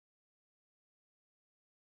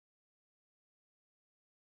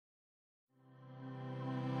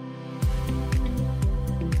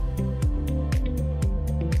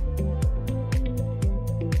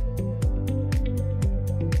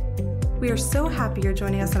We are so happy you're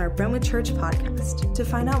joining us on our Brentwood Church podcast. To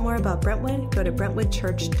find out more about Brentwood, go to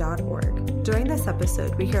brentwoodchurch.org. During this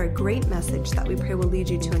episode, we hear a great message that we pray will lead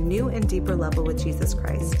you to a new and deeper level with Jesus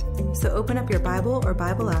Christ. So open up your Bible or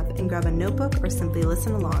Bible app and grab a notebook or simply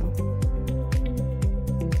listen along.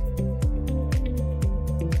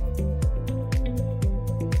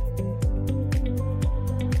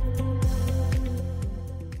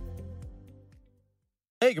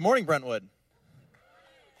 Hey, good morning, Brentwood.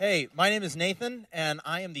 Hey, my name is Nathan, and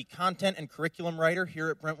I am the content and curriculum writer here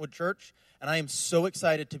at Brentwood Church, and I am so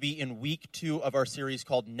excited to be in week 2 of our series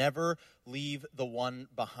called Never Leave the One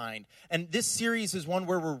Behind. And this series is one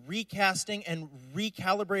where we're recasting and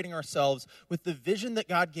recalibrating ourselves with the vision that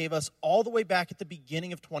God gave us all the way back at the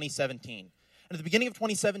beginning of 2017. And at the beginning of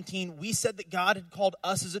 2017, we said that God had called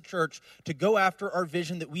us as a church to go after our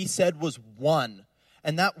vision that we said was one.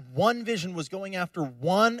 And that one vision was going after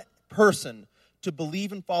one person to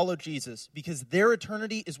believe and follow Jesus because their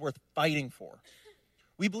eternity is worth fighting for.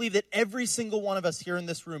 We believe that every single one of us here in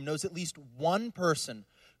this room knows at least one person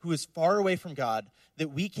who is far away from God that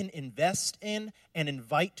we can invest in and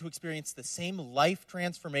invite to experience the same life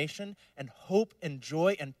transformation and hope and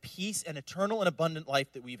joy and peace and eternal and abundant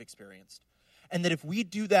life that we've experienced. And that if we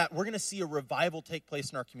do that, we're going to see a revival take place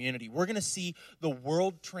in our community. We're going to see the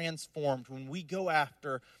world transformed when we go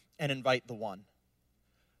after and invite the one.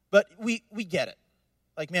 But we get it.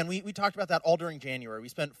 Like, man, we talked about that all during January. We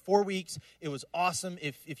spent 4 weeks. It was awesome.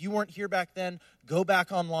 If you weren't here back then, go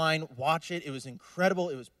back online, watch it. It was incredible.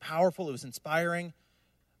 It was powerful. It was inspiring.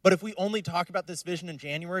 But if we only talk about this vision in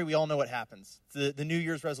January, we all know what happens. It's the New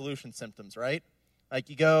Year's resolution symptoms, right? Like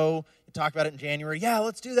you talk about it in January, yeah,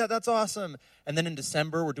 let's do that, that's awesome. And then in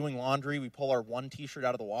December, we're doing laundry, we pull our one t-shirt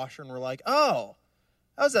out of the washer and we're like, oh,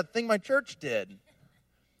 that was that thing my church did.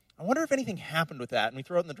 I wonder if anything happened with that. And we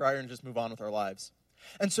throw it in the dryer and just move on with our lives.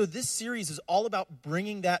 And so this series is all about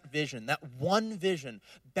bringing that vision, that one vision,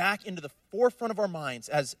 back into the forefront of our minds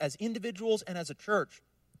as individuals and as a church.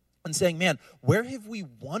 And saying, man, where have we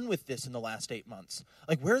won with this in the last 8 months?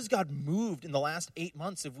 Like, where has God moved in the last 8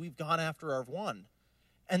 months if we've gone after our one?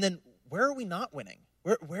 And then where are we not winning?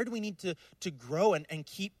 Where do we need to grow and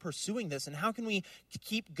keep pursuing this? And how can we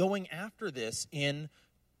keep going after this in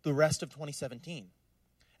the rest of 2017?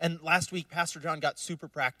 And last week, Pastor John got super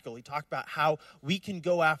practical. He talked about how we can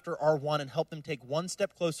go after our one and help them take one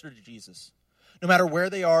step closer to Jesus. No matter where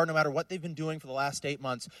they are, no matter what they've been doing for the last 8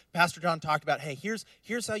 months, Pastor John talked about, hey, here's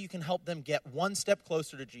how you can help them get one step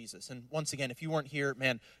closer to Jesus. And once again, if you weren't here,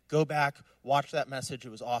 man, go back, watch that message. It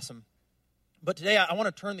was awesome. But today, I want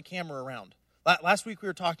to turn the camera around. Last week, we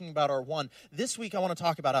were talking about our one. This week, I want to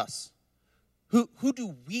talk about us. Who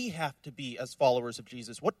do we have to be as followers of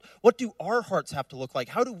Jesus? What do our hearts have to look like?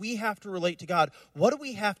 How do we have to relate to God? What do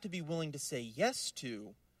we have to be willing to say yes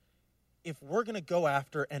to if we're going to go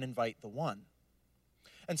after and invite the one?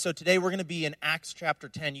 And so today we're going to be in Acts chapter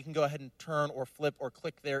 10. You can go ahead and turn or flip or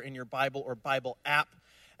click there in your Bible or Bible app.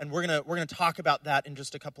 And we're going to talk about that in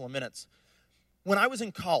just a couple of minutes. When I was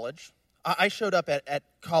in college, I showed up at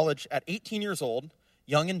college at 18 years old,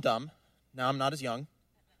 young and dumb. Now I'm not as young.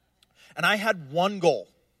 And I had one goal,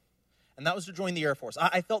 and that was to join the Air Force.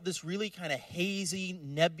 I felt this really kind of hazy,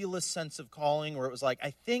 nebulous sense of calling where it was like, I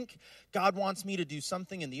think God wants me to do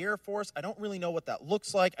something in the Air Force. I don't really know what that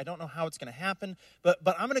looks like. I don't know how it's going to happen, but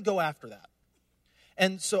I'm going to go after that.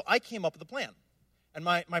 And so I came up with a plan. And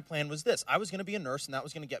my plan was this. I was going to be a nurse, and that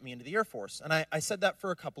was going to get me into the Air Force. And I said that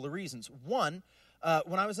for a couple of reasons. One,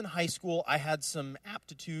 when I was in high school, I had some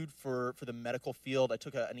aptitude for the medical field. I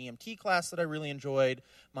took an EMT class that I really enjoyed.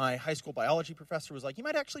 My high school biology professor was like, you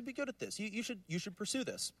might actually be good at this. You should pursue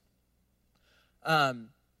this. I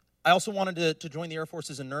also wanted to join the Air Force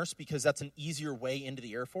as a nurse because that's an easier way into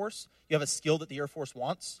the Air Force. You have a skill that the Air Force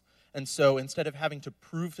wants. And so instead of having to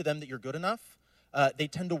prove to them that you're good enough, they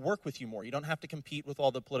tend to work with you more. You don't have to compete with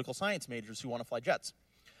all the political science majors who want to fly jets.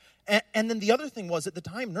 And then the other thing was, at the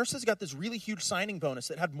time, nurses got this really huge signing bonus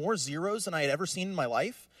that had more zeros than I had ever seen in my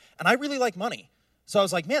life. And I really like money. So I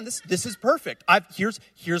was like, man, this is perfect.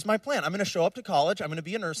 Here's my plan. I'm going to show up to college. I'm going to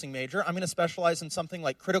be a nursing major. I'm going to specialize in something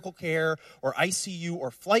like critical care or ICU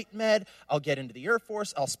or flight med. I'll get into the Air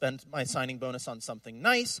Force. I'll spend my signing bonus on something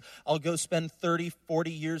nice. I'll go spend 30,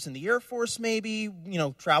 40 years in the Air Force maybe,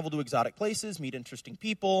 travel to exotic places, meet interesting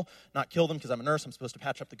people, not kill them because I'm a nurse. I'm supposed to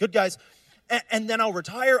patch up the good guys. And then I'll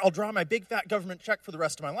retire. I'll draw my big fat government check for the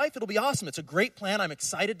rest of my life. It'll be awesome. It's a great plan. I'm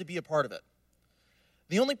excited to be a part of it.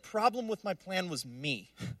 The only problem with my plan was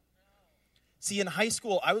me. See, in high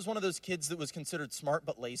school, I was one of those kids that was considered smart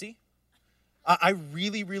but lazy. I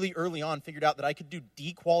really, really early on figured out that I could do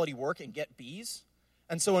D quality work and get Bs.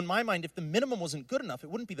 And so in my mind, if the minimum wasn't good enough, it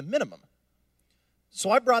wouldn't be the minimum. So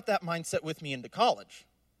I brought that mindset with me into college,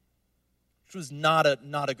 which was not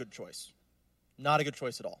a good choice. Not a good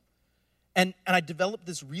choice at all. And I developed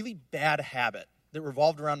this really bad habit that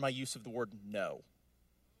revolved around my use of the word no.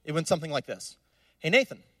 It went something like this. Hey,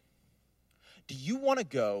 Nathan, do you want to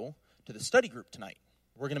go to the study group tonight?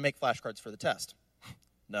 We're going to make flashcards for the test.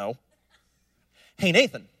 No. Hey,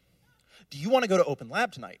 Nathan, do you want to go to open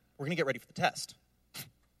lab tonight? We're going to get ready for the test.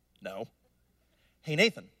 No. Hey,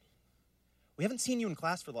 Nathan, we haven't seen you in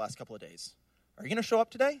class for the last couple of days. Are you going to show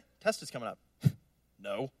up today? Test is coming up.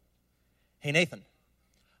 No. Hey, Nathan,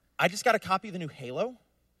 I just got a copy of the new Halo.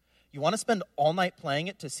 You want to spend all night playing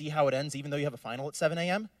it to see how it ends even though you have a final at 7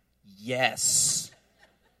 a.m.? Yes.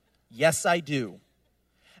 Yes, I do.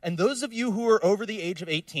 And those of you who are over the age of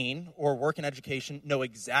 18 or work in education know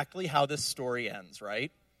exactly how this story ends,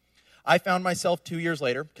 right? I found myself 2 years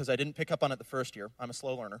later, because I didn't pick up on it the first year. I'm a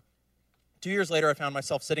slow learner. 2 years later, I found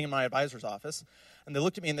myself sitting in my advisor's office, and they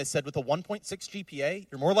looked at me and they said, with a 1.6 GPA,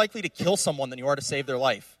 you're more likely to kill someone than you are to save their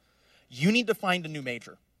life. You need to find a new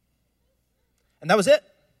major. And that was it.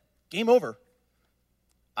 Game over.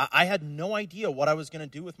 I had no idea what I was going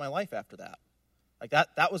to do with my life after that. Like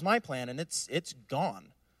that was my plan, and it's gone.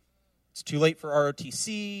 It's too late for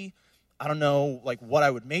ROTC. I don't know what I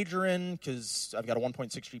would major in because I've got a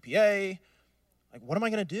 1.6 GPA. What am I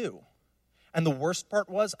going to do? And the worst part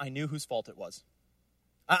was I knew whose fault it was.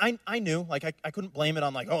 I knew. I couldn't blame it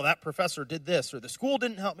on oh, that professor did this or the school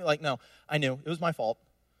didn't help me. No, I knew. It was my fault.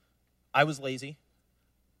 I was lazy.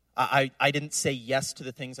 I didn't say yes to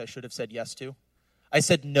the things I should have said yes to. I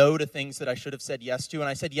said no to things that I should have said yes to, and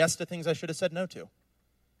I said yes to things I should have said no to.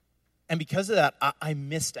 And because of that, I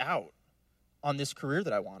missed out on this career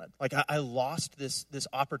that I wanted. I lost this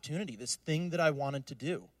opportunity, this thing that I wanted to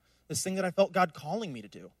do, this thing that I felt God calling me to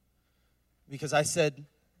do, because I said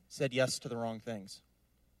yes to the wrong things.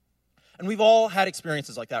 And we've all had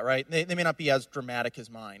experiences like that, right? They may not be as dramatic as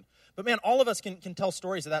mine. But man, all of us can tell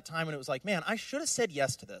stories of that time when it was man, I should have said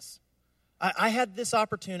yes to this. I had this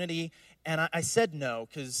opportunity, and I said no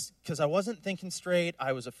because I wasn't thinking straight.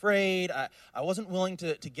 I was afraid. I wasn't willing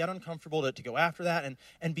to get uncomfortable to go after that.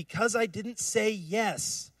 And because I didn't say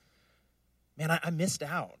yes, man, I missed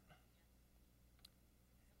out.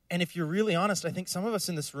 And if you're really honest, I think some of us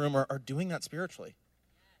in this room are doing that spiritually.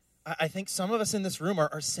 I think some of us in this room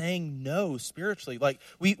are saying no spiritually.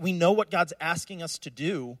 We know what God's asking us to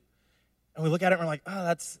do, and we look at it and we're like, oh,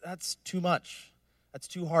 that's too much. That's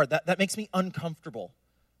too hard. That makes me uncomfortable.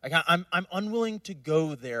 I'm unwilling to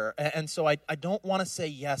go there, and so I don't want to say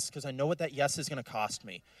yes because I know what that yes is going to cost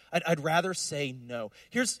me. I'd rather say no.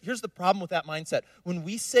 Here's the problem with that mindset. When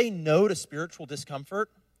we say no to spiritual discomfort,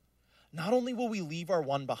 not only will we leave our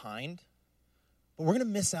one behind, but we're going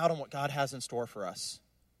to miss out on what God has in store for us.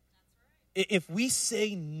 If we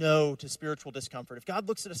say no to spiritual discomfort, if God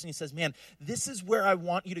looks at us and he says, man, this is where I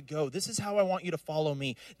want you to go. This is how I want you to follow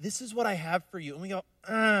me. This is what I have for you. And we go,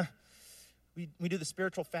 we do the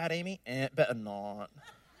spiritual fat Amy? Better not.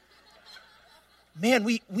 Man,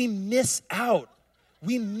 we miss out.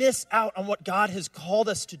 We miss out on what God has called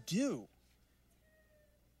us to do.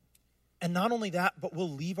 And not only that, but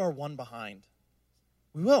we'll leave our one behind.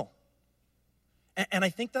 We will. And I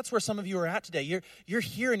think that's where some of you are at today. You're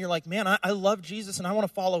here and you're like, man, I love Jesus and I want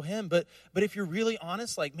to follow him. But if you're really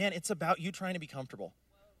honest, man, it's about you trying to be comfortable.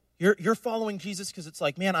 You're following Jesus because it's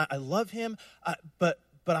man, I love him, but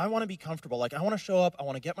I want to be comfortable. I want to show up, I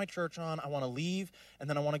want to get my church on, I want to leave, and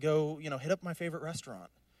then I want to go, hit up my favorite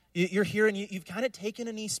restaurant. You're here and you've kind of taken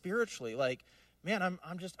a knee spiritually. Man,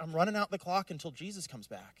 I'm running out the clock until Jesus comes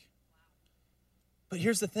back. But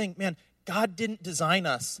here's the thing, man, God didn't design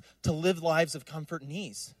us to live lives of comfort and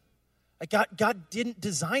ease. God didn't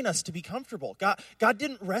design us to be comfortable. God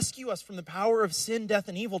didn't rescue us from the power of sin, death,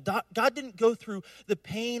 and evil. God didn't go through the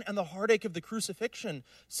pain and the heartache of the crucifixion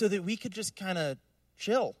so that we could just kind of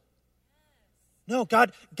chill. No,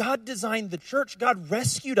 God designed the church. God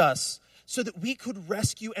rescued us so that we could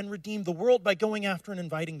rescue and redeem the world by going after and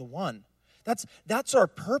inviting the one. That's our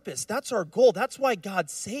purpose. That's our goal. That's why God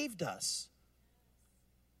saved us.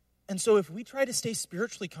 And so if we try to stay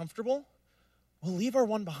spiritually comfortable, we'll leave our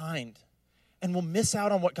one behind and we'll miss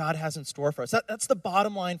out on what God has in store for us. That's the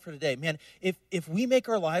bottom line for today. Man, if we make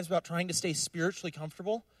our lives about trying to stay spiritually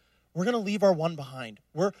comfortable, we're going to leave our one behind.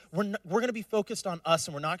 We're going to be focused on us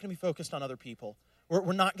and we're not going to be focused on other people.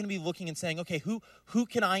 We're not going to be looking and saying, okay, who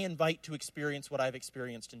can I invite to experience what I've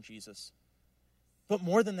experienced in Jesus? But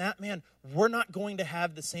more than that, man, we're not going to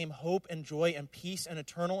have the same hope and joy and peace and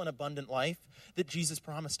eternal and abundant life that Jesus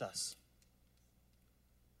promised us.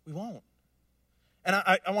 We won't. And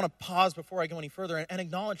I want to pause before I go any further and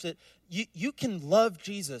acknowledge that you can love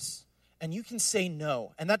Jesus and you can say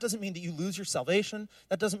no. And that doesn't mean that you lose your salvation.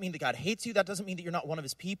 That doesn't mean that God hates you. That doesn't mean that you're not one of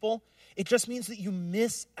his people. It just means that you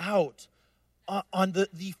miss out on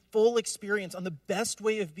the full experience, on the best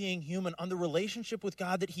way of being human, on the relationship with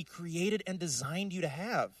God that he created and designed you to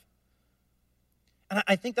have. And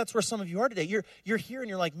I think that's where some of you are today. You're here and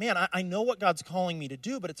you're like, man, I know what God's calling me to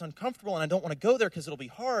do, but it's uncomfortable and I don't want to go there because it'll be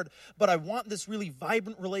hard. But I want this really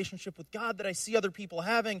vibrant relationship with God that I see other people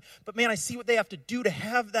having. But man, I see what they have to do to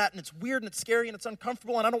have that, and it's weird and it's scary and it's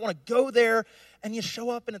uncomfortable and I don't want to go there. And you show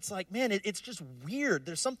up and it's like, man, it's just weird.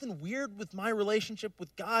 There's something weird with my relationship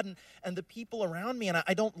with God and the people around me, and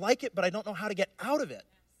I don't like it, but I don't know how to get out of it.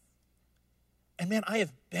 And man, I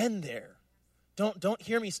have been there. Don't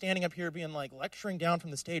hear me standing up here being like lecturing down from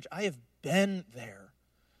the stage. I have been there.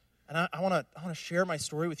 And I want to share my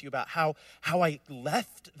story with you about how I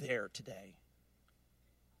left there today.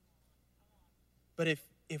 But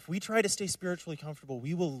if we try to stay spiritually comfortable,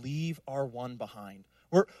 we will leave our one behind.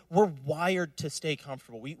 We're wired to stay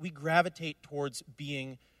comfortable. We gravitate towards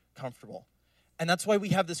being comfortable. And that's why we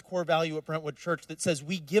have this core value at Brentwood Church that says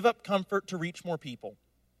we give up comfort to reach more people,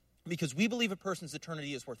 because we believe a person's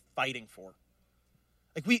eternity is worth fighting for.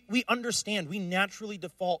 Like we understand, we naturally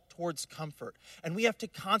default towards comfort. And we have to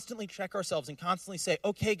constantly check ourselves and constantly say,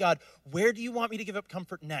 okay, God, where do you want me to give up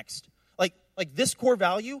comfort next? Like this core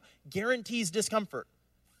value guarantees discomfort.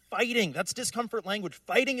 Fighting, that's discomfort language.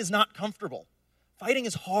 Fighting is not comfortable. Fighting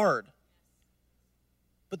is hard.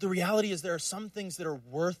 But the reality is there are some things that are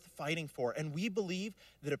worth fighting for. And we believe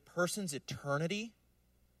that a person's eternity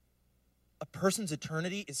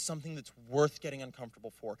is something that's worth getting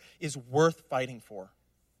uncomfortable for, is worth fighting for.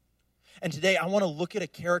 And today I want to look at a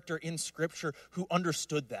character in Scripture who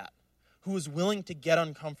understood that, who was willing to get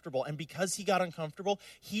uncomfortable. And because he got uncomfortable,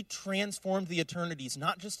 he transformed the eternities,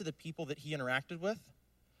 not just of the people that he interacted with,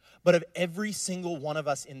 but of every single one of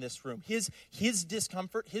us in this room. His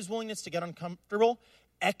discomfort, his willingness to get uncomfortable,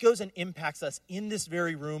 echoes and impacts us in this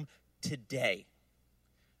very room today.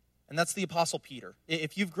 And that's the Apostle Peter.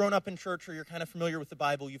 If you've grown up in church or you're kind of familiar with the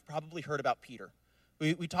Bible, you've probably heard about Peter.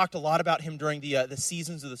 We talked a lot about him during the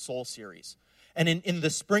Seasons of the Soul series. And in the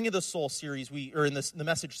Spring of the Soul series, in the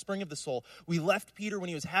message Spring of the Soul, we left Peter when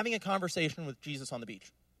he was having a conversation with Jesus on the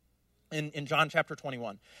beach in John chapter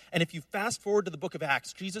 21. And if you fast forward to the book of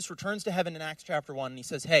Acts, Jesus returns to heaven in Acts chapter 1, and he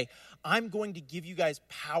says, hey, I'm going to give you guys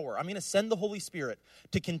power. I'm going to send the Holy Spirit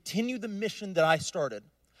to continue the mission that I started.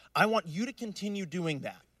 I want you to continue doing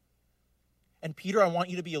that. And Peter, I want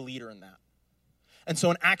you to be a leader in that. And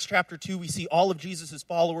so in Acts chapter 2, we see all of Jesus'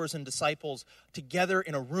 followers and disciples together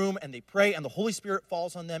in a room, and they pray, and the Holy Spirit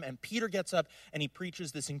falls on them, and Peter gets up, and he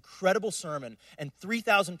preaches this incredible sermon, and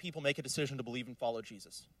 3,000 people make a decision to believe and follow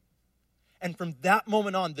Jesus. And from that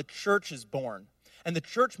moment on, the church is born. And the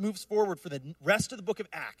church moves forward for the rest of the book of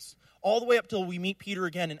Acts, all the way up till we meet Peter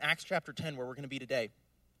again in Acts chapter 10, where we're going to be today.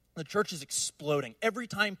 The church is exploding. Every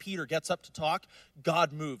time Peter gets up to talk,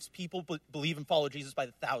 God moves. People believe and follow Jesus by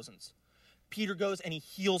the thousands. Peter goes and he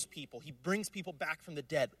heals people. He brings people back from the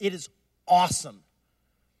dead. It is awesome.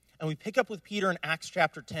 And we pick up with Peter in Acts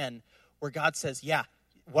chapter 10, where God says, yeah,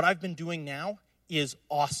 what I've been doing now is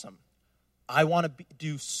awesome. I want to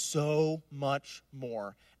do so much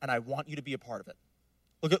more, and I want you to be a part of it.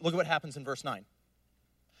 Look at what happens in verse 9.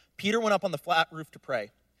 Peter went up on the flat roof to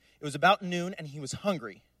pray. It was about noon, and he was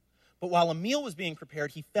hungry. But while a meal was being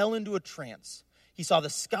prepared, he fell into a trance. He saw the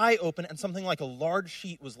sky open, and something like a large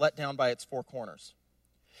sheet was let down by its four corners.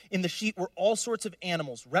 In the sheet were all sorts of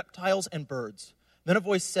animals, reptiles, and birds. Then a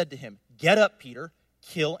voice said to him, "Get up, Peter,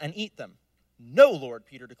 kill and eat them." "No, Lord,"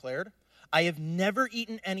 Peter declared. "I have never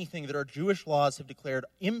eaten anything that our Jewish laws have declared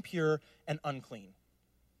impure and unclean."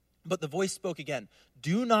 But the voice spoke again,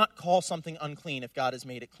 "Do not call something unclean if God has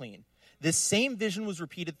made it clean." This same vision was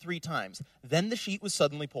repeated 3 times. Then the sheet was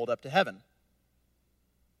suddenly pulled up to heaven.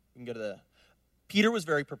 We can go to Peter was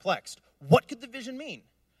very perplexed. What could the vision mean?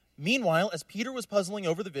 Meanwhile, as Peter was puzzling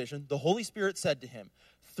over the vision, the Holy Spirit said to him,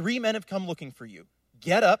 3 men have come looking for you.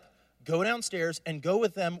 Get up, go downstairs, and go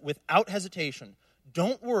with them without hesitation.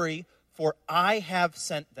 Don't worry, for I have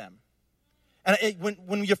sent them. And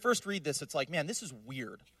when you first read this, it's like, man, this is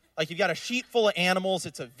weird. Like, you've got a sheet full of animals.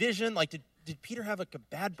 It's a vision. Like, did Peter have like a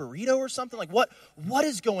bad burrito or something? Like, what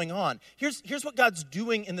is going on? Here's what God's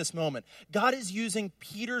doing in this moment. God is using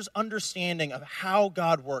Peter's understanding of how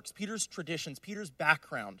God works, Peter's traditions, Peter's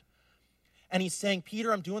background. And he's saying,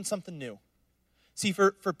 Peter, I'm doing something new. See,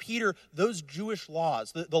 for Peter, those Jewish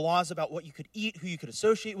laws, the laws about what you could eat, who you could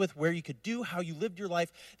associate with, where you could do, how you lived your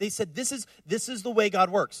life, they said, this is the way God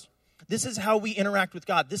works. This is how we interact with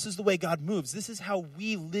God. This is the way God moves. This is how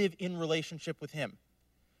we live in relationship with him.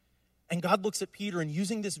 And God looks at Peter, and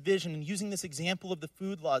using this vision and using this example of the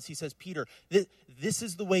food laws, he says, Peter, this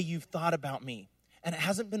is the way you've thought about me. And it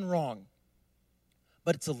hasn't been wrong,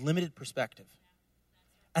 but it's a limited perspective.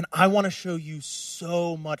 And I want to show you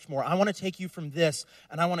so much more. I want to take you from this,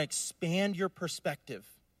 and I want to expand your perspective.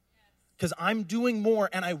 Because I'm doing more,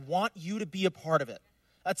 and I want you to be a part of it.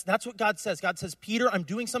 That's what God says. God says, Peter, I'm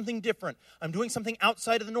doing something different. I'm doing something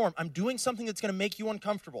outside of the norm. I'm doing something that's going to make you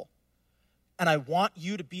uncomfortable. And I want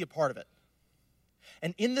you to be a part of it.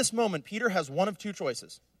 And in this moment, Peter has one of two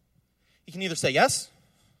choices. He can either say yes,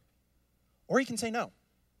 or he can say no.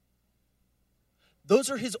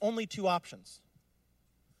 Those are his only two options.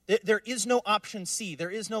 There is no option C. There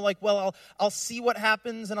is no I'll see what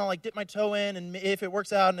happens, and I'll dip my toe in, and if it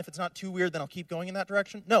works out, and if it's not too weird, then I'll keep going in that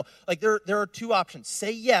direction. No, there are two options.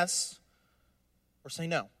 Say yes, or say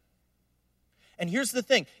no. And here's the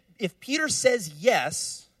thing. If Peter says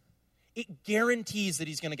yes, it guarantees that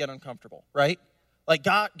he's going to get uncomfortable, right?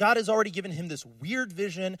 God has already given him this weird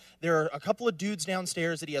vision. There are a couple of dudes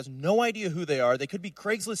downstairs that he has no idea who they are. They could be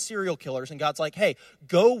Craigslist serial killers, and God's like, hey,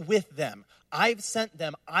 go with them. I've sent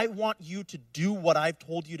them. I want you to do what I've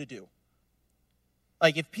told you to do.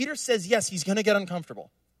 If Peter says yes, he's going to get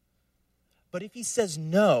uncomfortable. But if he says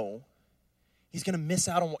no, he's going to miss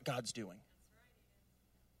out on what God's doing.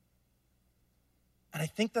 And I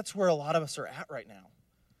think that's where a lot of us are at right now.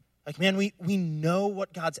 We know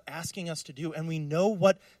what God's asking us to do, and we know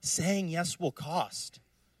what saying yes will cost.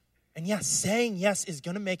 And yes, saying yes is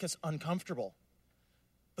going to make us uncomfortable.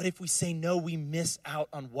 But if we say no, we miss out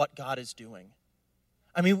on what God is doing.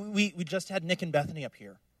 We just had Nick and Bethany up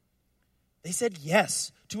here. They said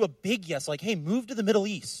yes to a big yes, hey, move to the Middle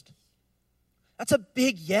East. That's a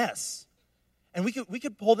big yes. And we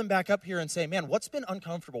could pull them back up here and say, man, what's been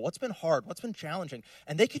uncomfortable? What's been hard? What's been challenging?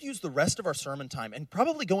 And they could use the rest of our sermon time and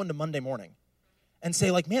probably go into Monday morning and say,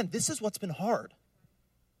 man, this is what's been hard.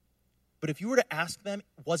 But if you were to ask them,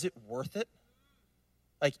 was it worth it?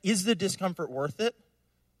 Is the discomfort worth it?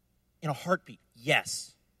 In a heartbeat,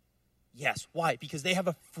 yes. Yes. Why? Because they have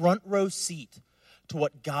a front row seat to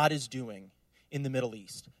what God is doing in the Middle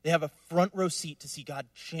East. They have a front row seat to see God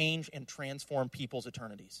change and transform people's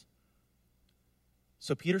eternities.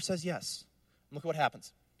 So Peter says yes. And look at what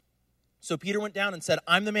happens. So Peter went down and said,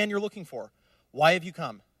 I'm the man you're looking for. Why have you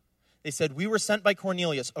come? They said, we were sent by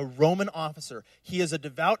Cornelius, a Roman officer. He is a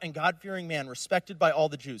devout and God-fearing man, respected by all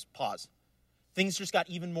the Jews. Pause. Things just got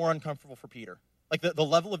even more uncomfortable for Peter. The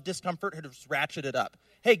level of discomfort had just ratcheted up.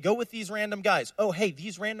 Hey, go with these random guys. Oh, hey,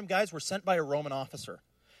 these random guys were sent by a Roman officer.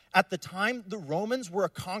 At the time, the Romans were a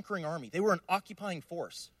conquering army. They were an occupying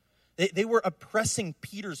force. They were oppressing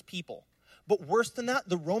Peter's people. But worse than that,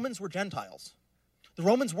 the Romans were Gentiles. The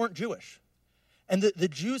Romans weren't Jewish. And the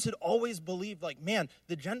Jews had always believed, man,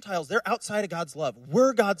 the Gentiles, they're outside of God's love.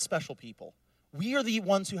 We're God's special people. We are the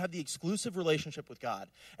ones who have the exclusive relationship with God.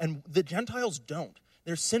 And the Gentiles don't.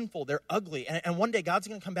 They're sinful. They're ugly. And one day God's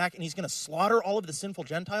going to come back and he's going to slaughter all of the sinful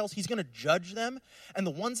Gentiles. He's going to judge them. And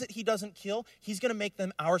the ones that he doesn't kill, he's going to make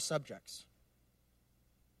them our subjects.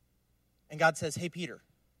 And God says, hey, Peter,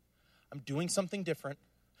 I'm doing something different.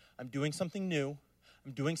 I'm doing something new.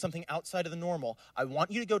 I'm doing something outside of the normal. I want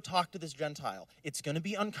you to go talk to this Gentile. It's going to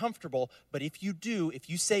be uncomfortable, but if you do, if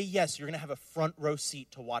you say yes, you're going to have a front row seat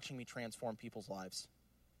to watching me transform people's lives.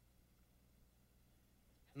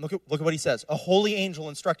 And look at what he says. A holy angel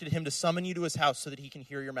instructed him to summon you to his house so that he can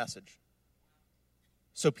hear your message.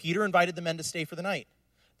 So Peter invited the men to stay for the night.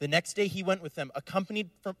 The next day he went with them, accompanied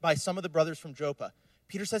by some of the brothers from Joppa.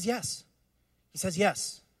 Peter says yes. He says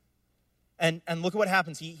yes. And look at what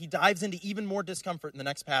happens. He dives into even more discomfort in the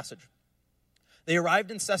next passage. They arrived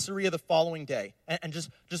in Caesarea the following day. And just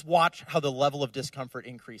watch how the level of discomfort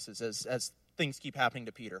increases as things keep happening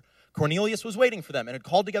to Peter. Cornelius was waiting for them and had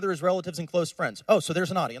called together his relatives and close friends. Oh, so there's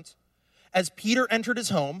an audience. As Peter entered his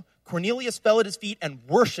home, Cornelius fell at his feet and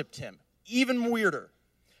worshiped him. Even weirder.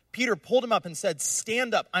 Peter pulled him up and said,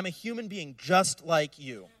 stand up. I'm a human being just like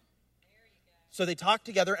you. So they talked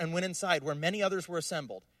together and went inside where many others were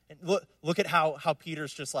assembled. And look at how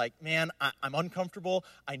Peter's just like, man, I'm uncomfortable.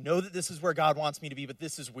 I know that this is where God wants me to be, but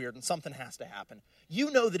this is weird and something has to happen.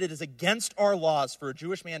 You know that it is against our laws for a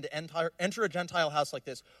Jewish man to enter a Gentile house like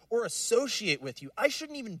this or associate with you. I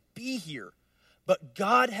shouldn't even be here. But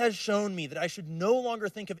God has shown me that I should no longer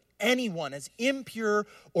think of anyone as impure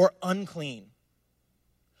or unclean.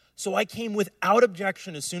 So I came without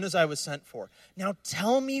objection as soon as I was sent for. Now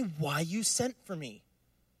tell me why you sent for me.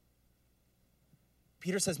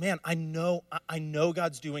 Peter says, man, I know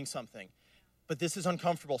God's doing something, but this is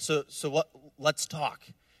uncomfortable, so let's talk.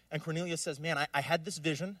 And Cornelius says, man, I had this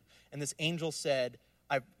vision, and this angel said,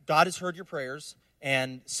 God has heard your prayers,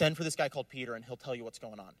 and send for this guy called Peter, and he'll tell you what's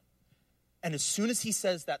going on. And as soon as he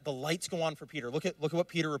says that, the lights go on for Peter. Look at what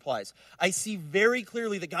Peter replies. I see very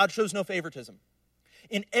clearly that God shows no favoritism.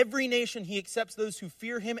 In every nation, he accepts those who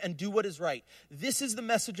fear him and do what is right. This is the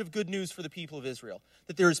message of good news for the people of Israel,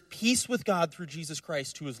 that there is peace with God through Jesus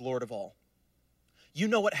Christ, who is Lord of all. You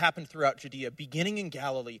know what happened throughout Judea, beginning in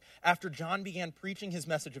Galilee, after John began preaching his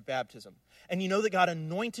message of baptism. And you know that God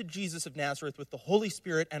anointed Jesus of Nazareth with the Holy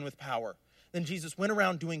Spirit and with power. Then Jesus went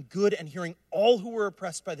around doing good and healing all who were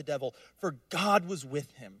oppressed by the devil, for God was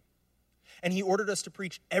with him. And he ordered us to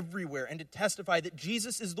preach everywhere and to testify that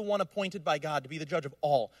Jesus is the one appointed by God to be the judge of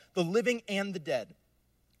all, the living and the dead.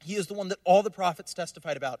 He is the one that all the prophets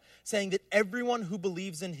testified about, saying that everyone who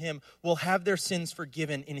believes in him will have their sins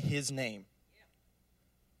forgiven in his name.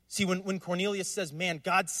 See, when Cornelius says, man,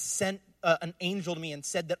 God sent an angel to me and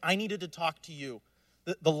said that I needed to talk to you,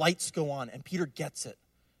 the lights go on, and Peter gets it.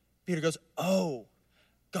 Peter goes, oh,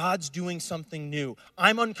 God's doing something new.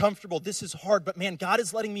 I'm uncomfortable. This is hard, but man, God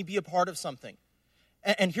is letting me be a part of something.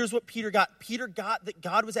 And here's what Peter got. Peter got that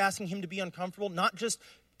God was asking him to be uncomfortable, not just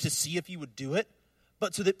to see if he would do it,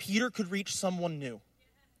 but so that Peter could reach someone new.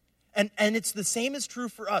 And it's the same is true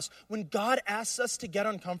for us. When God asks us to get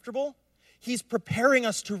uncomfortable, he's preparing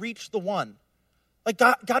us to reach the one. Like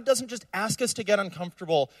God doesn't just ask us to get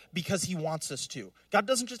uncomfortable because he wants us to. God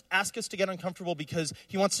doesn't just ask us to get uncomfortable because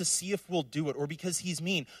he wants to see if we'll do it or because he's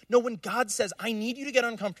mean. No, when God says, I need you to get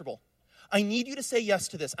uncomfortable, I need you to say yes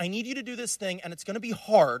to this, I need you to do this thing, and it's going to be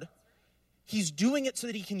hard, he's doing it so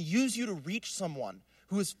that he can use you to reach someone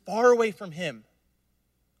who is far away from him.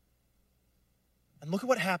 And look at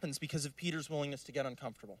what happens because of Peter's willingness to get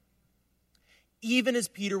uncomfortable. Even as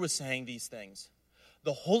Peter was saying these things,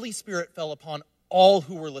 the Holy Spirit fell upon all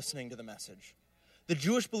who were listening to the message. The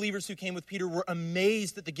Jewish believers who came with Peter were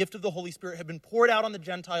amazed that the gift of the Holy Spirit had been poured out on the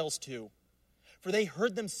Gentiles too. For they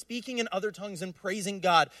heard them speaking in other tongues and praising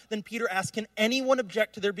God. Then Peter asked, can anyone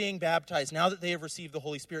object to their being baptized now that they have received the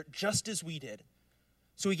Holy Spirit, just as we did?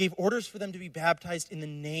 So he gave orders for them to be baptized in the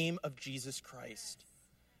name of Jesus Christ.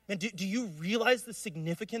 Man, do you realize the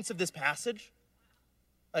significance of this passage?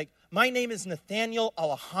 Like, my name is Nathaniel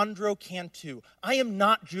Alejandro Cantu. I am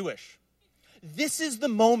not Jewish. This is the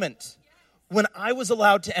moment when I was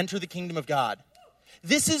allowed to enter the kingdom of God.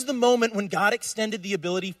 This is the moment when God extended the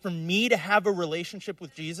ability for me to have a relationship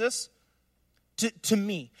with Jesus to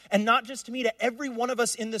me. And not just to me, to every one of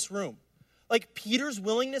us in this room. Like Peter's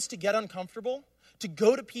willingness to get uncomfortable, to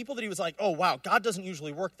go to people that he was like, oh, wow, God doesn't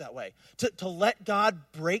usually work that way. To let God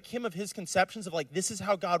break him of his conceptions of like, this is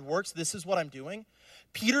how God works, this is what I'm doing.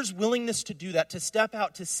 Peter's willingness to do that, to step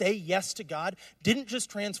out, to say yes to God, didn't just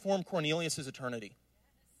transform Cornelius' eternity.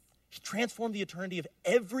 He transformed the eternity of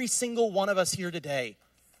every single one of us here today.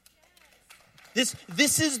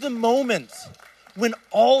 This is the moment when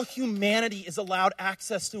all humanity is allowed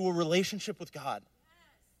access to a relationship with God.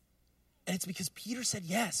 And it's because Peter said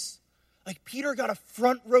yes. Like Peter got a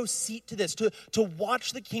front row seat to this, to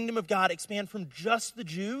watch the kingdom of God expand from just the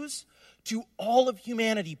Jews to all of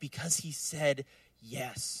humanity because he said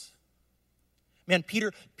yes. Man,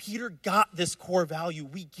 Peter got this core value.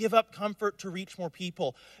 We give up comfort to reach more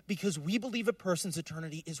people because we believe a person's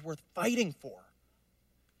eternity is worth fighting for.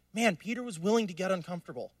 Man, Peter was willing to get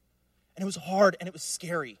uncomfortable. And it was hard and it was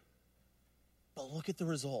scary. But look at the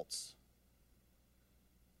results.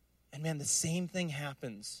 And man, the same thing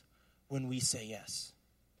happens when we say yes.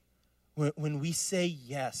 When we say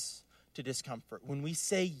yes to discomfort, when we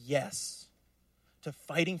say yes to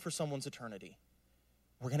fighting for someone's eternity,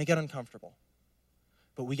 we're going to get uncomfortable,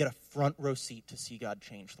 but we get a front row seat to see God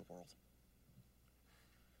change the world.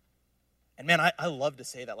 And man, I love to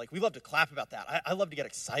say that. Like, we love to clap about that. I love to get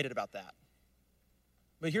excited about that.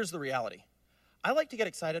 But here's the reality. I like to get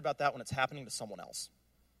excited about that when it's happening to someone else.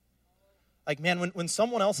 Like, man, when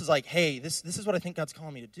someone else is like, hey, this is what I think God's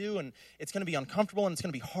calling me to do, and it's going to be uncomfortable, and it's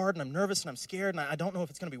going to be hard, and I'm nervous, and I'm scared, and I don't know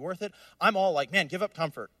if it's going to be worth it, I'm all like, man, give up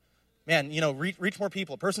comfort. Man, reach more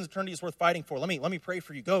people. A person's eternity is worth fighting for. Let me pray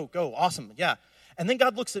for you. Go, awesome, yeah. And then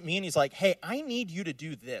God looks at me, and he's like, hey, I need you to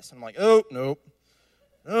do this. And I'm like, oh,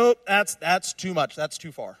 nope, that's too much. That's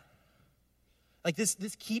too far. Like, this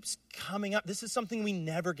keeps coming up. This is something we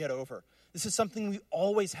never get over. This is something we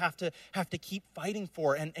always have to keep fighting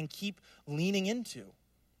for and keep leaning into.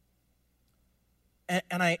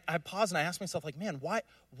 And I pause and I ask myself, like, man, why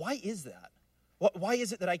is that? Why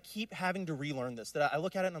is it that I keep having to relearn this? That I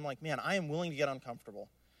look at it and I'm like, man, I am willing to get uncomfortable.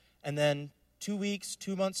 And then 2 weeks,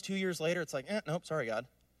 2 months, 2 years later, it's like, nope, sorry, God.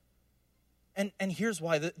 And here's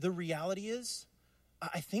why. The reality is,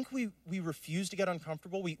 I think we refuse to get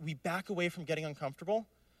uncomfortable. We back away from getting uncomfortable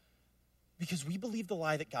because we believe the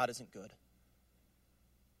lie that God isn't good.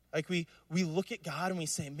 Like we look at God and we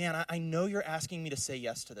say, man, I know you're asking me to say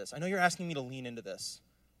yes to this. I know you're asking me to lean into this.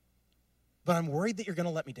 But I'm worried that you're going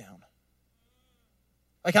to let me down.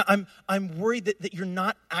 Like I'm worried that you're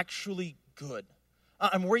not actually good.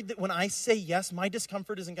 I'm worried that when I say yes, my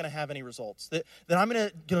discomfort isn't going to have any results. That I'm going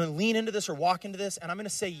to lean into this or walk into this, and I'm going to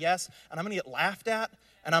say yes, and I'm going to get laughed at,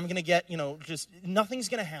 and I'm going to get, just nothing's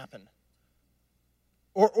going to happen.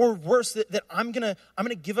 Or worse, that I'm going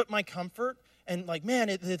to give up my comfort, and like, man,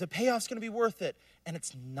 the payoff's going to be worth it, and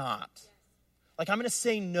it's not. Like, I'm going to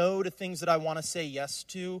say no to things that I want to say yes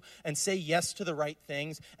to, and say yes to the right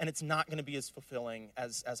things, and it's not going to be as fulfilling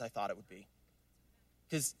as I thought it would be.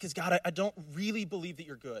 Because God, I don't really believe that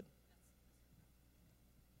you're good.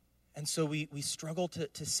 And so we struggle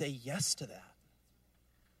to say yes to that.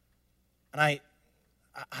 And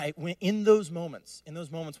in those moments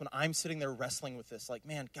when I'm sitting there wrestling with this, like,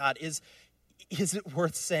 man, God, is it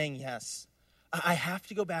worth saying yes? I have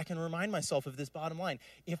to go back and remind myself of this bottom line.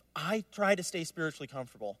 If I try to stay spiritually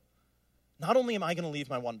comfortable, not only am I going to leave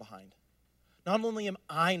my one behind, not only am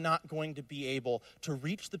I not going to be able to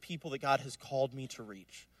reach the people that God has called me to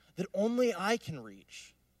reach, that only I can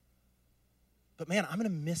reach, but man, I'm going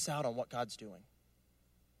to miss out on what God's doing.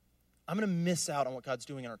 I'm going to miss out on what God's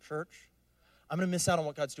doing in our church. I'm going to miss out on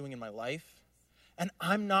what God's doing in my life. And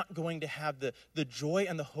I'm not going to have the joy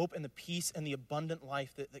and the hope and the peace and the abundant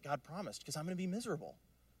life that God promised, because I'm going to be miserable.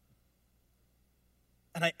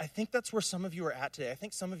 And I think that's where some of you are at today. I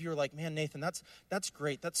think some of you are like, man, Nathan, that's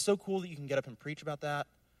great. That's so cool that you can get up and preach about that.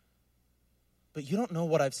 But you don't know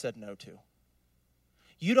what I've said no to.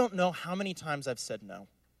 You don't know how many times I've said no.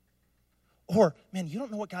 Or, man, you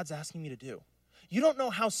don't know what God's asking me to do. You don't know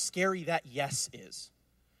how scary that yes is.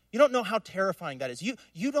 You don't know how terrifying that is.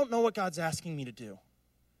 You don't know what God's asking me to do.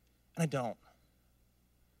 And I don't.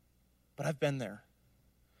 But I've been there.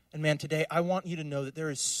 And man, today I want you to know that there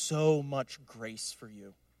is so much grace for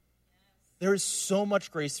you. There is so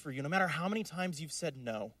much grace for you, no matter how many times you've said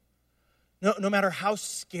no. No matter how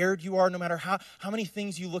scared you are, no matter how many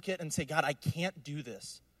things you look at and say, God, I can't do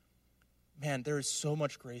this. Man, there is so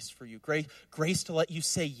much grace for you. Grace to let you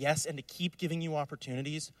say yes and to keep giving you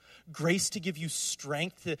opportunities. Grace to give you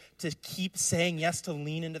strength to keep saying yes, to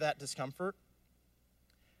lean into that discomfort.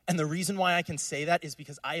 And the reason why I can say that is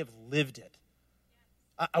because I have lived it.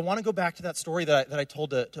 I want to go back to that story that I told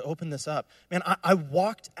to open this up. Man, I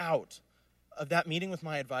walked out of that meeting with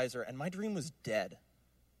my advisor, and my dream was dead.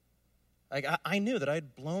 Like, I knew that I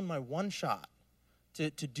had blown my one shot to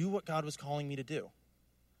do what God was calling me to do.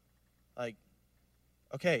 Like,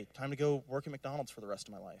 okay, time to go work at McDonald's for the rest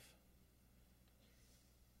of my life.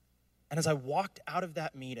 And as I walked out of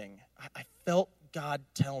that meeting, I felt God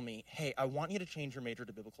tell me, hey, I want you to change your major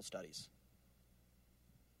to biblical studies.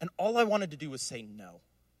 And all I wanted to do was say no.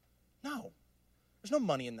 No. There's no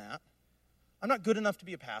money in that. I'm not good enough to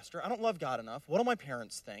be a pastor. I don't love God enough. What do my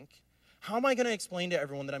parents think? How am I going to explain to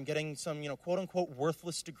everyone that I'm getting some, quote-unquote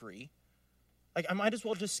worthless degree? Like, I might as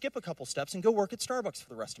well just skip a couple steps and go work at Starbucks for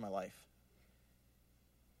the rest of my life.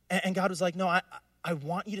 And God was like, no, I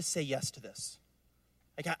want you to say yes to this.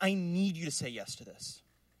 Like, I need you to say yes to this.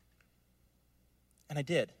 And I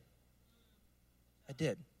did.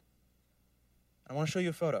 I want to show you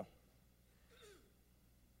a photo.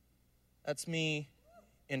 That's me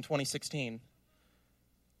in 2016,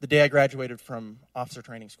 the day I graduated from officer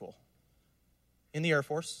training school in the Air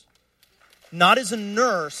Force. Not as a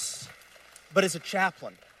nurse, but as a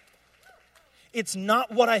chaplain. It's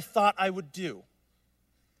not what I thought I would do.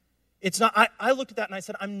 It's not. I looked at that and I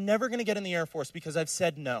said, I'm never going to get in the Air Force because I've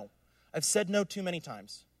said no. I've said no too many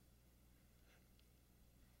times.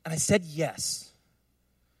 And I said yes.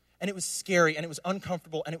 And it was scary, and it was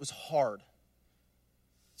uncomfortable, and it was hard.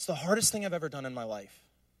 It's the hardest thing I've ever done in my life.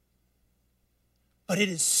 But it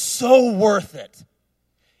is so worth it.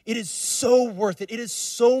 It is so worth it. It is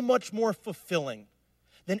so much more fulfilling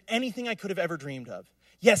than anything I could have ever dreamed of.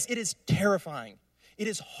 Yes, it is terrifying. It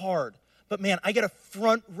is hard. But man, I get a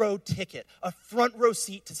front row ticket, a front row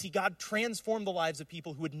seat to see God transform the lives of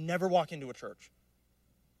people who would never walk into a church.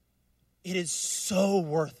 It is so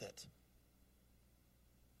worth it.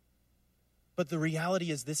 But the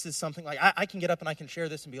reality is, this is something like, I can get up and I can share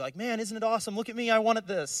this and be like, man, isn't it awesome? Look at me, I wanted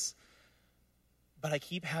this. But I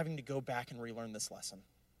keep having to go back and relearn this lesson.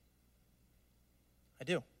 I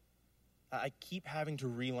do. I keep having to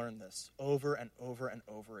relearn this over and over and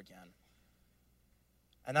over again.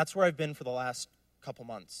 And that's where I've been for the last couple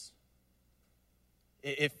months.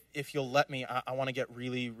 If you'll let me, I want to get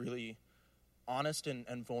really, really honest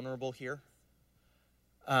and vulnerable here.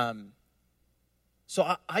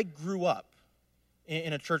 So I grew up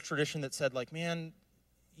in a church tradition that said, like, man,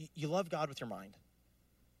 you love God with your mind.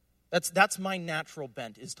 That's my natural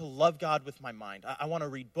bent, is to love God with my mind. I want to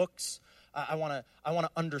read books. I want to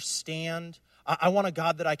understand. I want a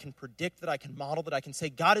God that I can predict, that I can model, that I can say,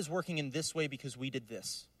 God is working in this way because we did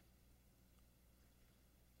this.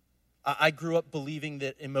 I grew up believing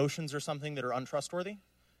that emotions are something that are untrustworthy,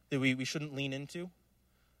 that we shouldn't lean into,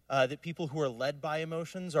 that people who are led by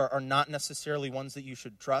emotions are not necessarily ones that you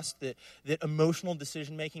should trust, that emotional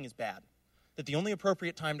decision-making is bad, that the only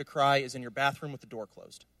appropriate time to cry is in your bathroom with the door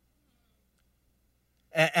closed.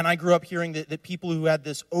 And I grew up hearing that people who had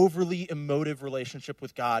this overly emotive relationship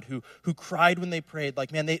with God, who cried when they prayed,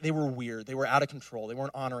 like, man, they were weird, they were out of control, they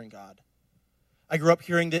weren't honoring God. I grew up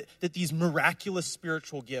hearing that these miraculous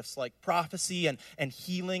spiritual gifts like prophecy and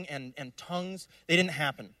healing and tongues, they didn't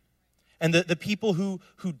happen. And the people who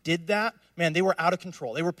did that, man, they were out of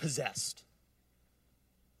control. They were possessed.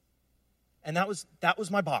 And that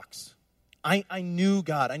was my box. I knew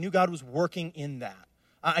God. I knew God was working in that.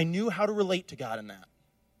 I knew how to relate to God in that.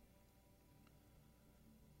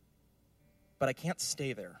 But I can't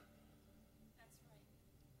stay there.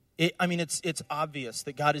 It's obvious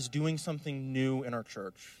that God is doing something new in our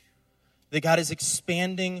church. That God is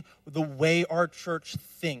expanding the way our church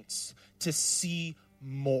thinks to see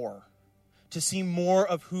more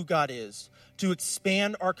of who God is, to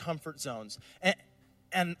expand our comfort zones.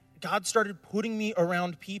 And God started putting me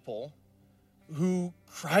around people who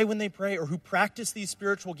cry when they pray or who practice these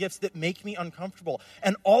spiritual gifts that make me uncomfortable.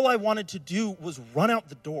 And all I wanted to do was run out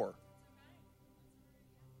the door.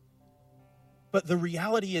 But the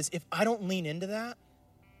reality is, if I don't lean into that,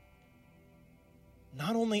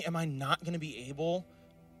 not only am I not going to be able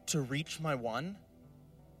to reach my one,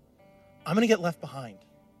 I'm going to get left behind.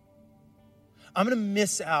 I'm going to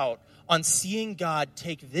miss out on seeing God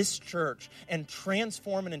take this church and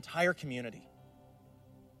transform an entire community.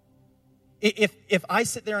 If I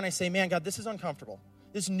sit there and I say, man, God, this is uncomfortable.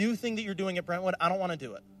 This new thing that you're doing at Brentwood, I don't want to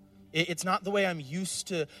do it. It's not the way I'm used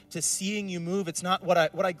to seeing you move. It's not what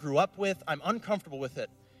I grew up with. I'm uncomfortable with it.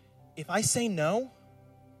 If I say no,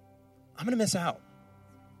 I'm going to miss out.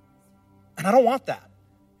 And I don't want that.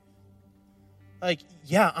 Like,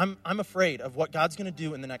 yeah, I'm afraid of what God's going to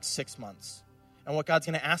do in the next 6 months and what God's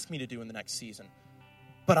going to ask me to do in the next season.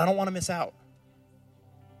 But I don't want to miss out.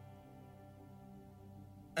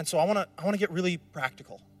 And so I want to get really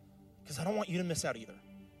practical because I don't want you to miss out either.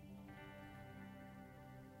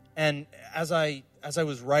 And as I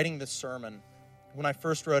was writing this sermon, when I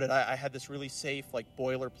first wrote it, I had this really safe, like,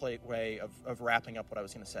 boilerplate way of wrapping up what I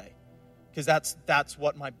was going to say. Because that's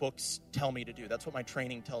what my books tell me to do. That's what my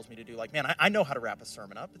training tells me to do. Like, man, I know how to wrap a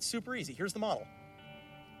sermon up. It's super easy. Here's the model.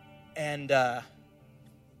 And, man,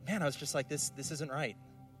 I was just like, this isn't right.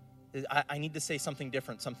 I need to say something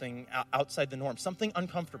different, something outside the norm, something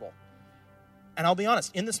uncomfortable. And I'll be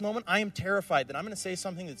honest, in this moment, I am terrified that I'm going to say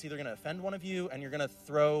something that's either going to offend one of you and you're going to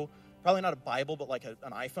throw, probably not a Bible, but like an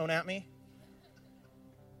iPhone at me.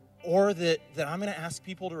 Or that I'm going to ask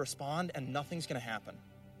people to respond and nothing's going to happen.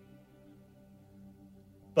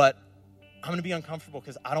 But I'm going to be uncomfortable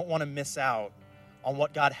because I don't want to miss out on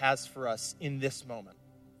what God has for us in this moment.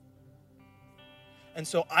 And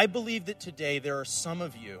so I believe that today there are some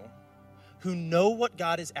of you who know what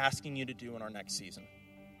God is asking you to do in our next season.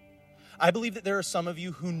 I believe that there are some of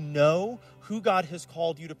you who know who God has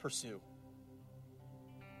called you to pursue.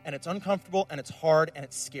 And it's uncomfortable, and it's hard, and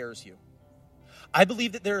it scares you. I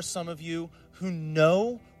believe that there are some of you who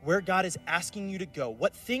know where God is asking you to go,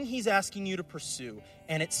 what thing he's asking you to pursue,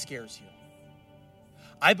 and it scares you.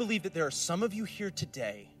 I believe that there are some of you here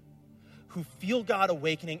today who feel God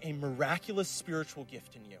awakening a miraculous spiritual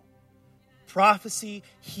gift in you. Prophecy,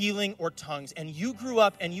 healing, or tongues. And you grew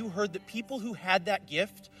up and you heard that people who had that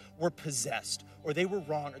gift were possessed, or they were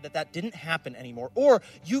wrong, or that didn't happen anymore. Or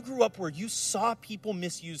you grew up where you saw people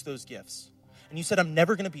misuse those gifts. And you said, I'm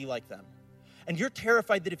never going to be like them. And you're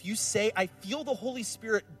terrified that if you say, I feel the Holy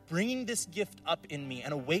Spirit bringing this gift up in me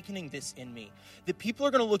and awakening this in me, that people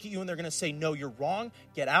are going to look at you and they're going to say, no, you're wrong,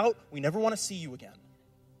 get out, we never want to see you again.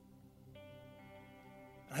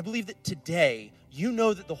 And I believe that today, you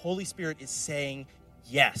know that the Holy Spirit is saying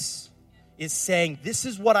yes, is saying, this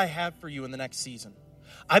is what I have for you in the next season.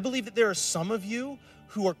 I believe that there are some of you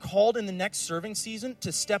who are called in the next serving season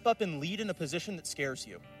to step up and lead in a position that scares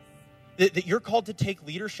you. That you're called to take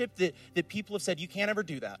leadership, that people have said, you can't ever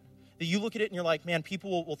do that. That you look at it and you're like, man,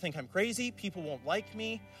 people will think I'm crazy. People won't like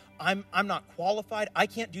me. I'm not qualified. I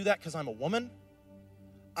can't do that because I'm a woman.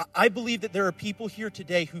 I believe that there are people here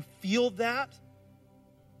today who feel that.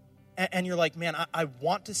 And you're like, man, I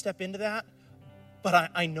want to step into that.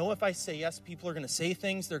 But I know if I say yes, people are going to say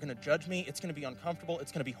things. They're going to judge me. It's going to be uncomfortable.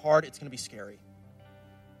 It's going to be hard. It's going to be scary.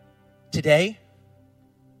 Today,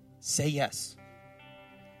 say yes.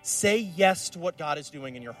 Say yes to what God is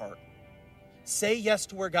doing in your heart. Say yes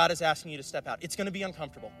to where God is asking you to step out. It's going to be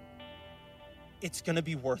uncomfortable. It's going to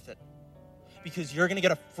be worth it, because you're going to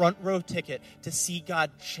get a front row ticket to see God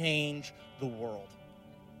change the world.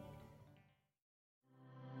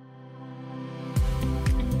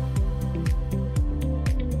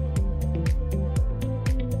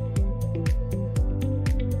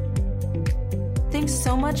 Thanks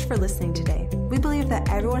so much for listening today. We believe that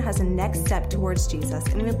everyone has a next step towards Jesus,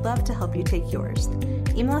 and we'd love to help you take yours.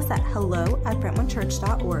 Email us at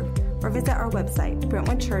hello@brentwoodchurch.org or visit our website,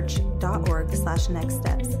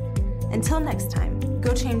 brentwoodchurch.org/nextsteps. Until next time,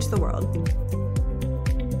 go change the world.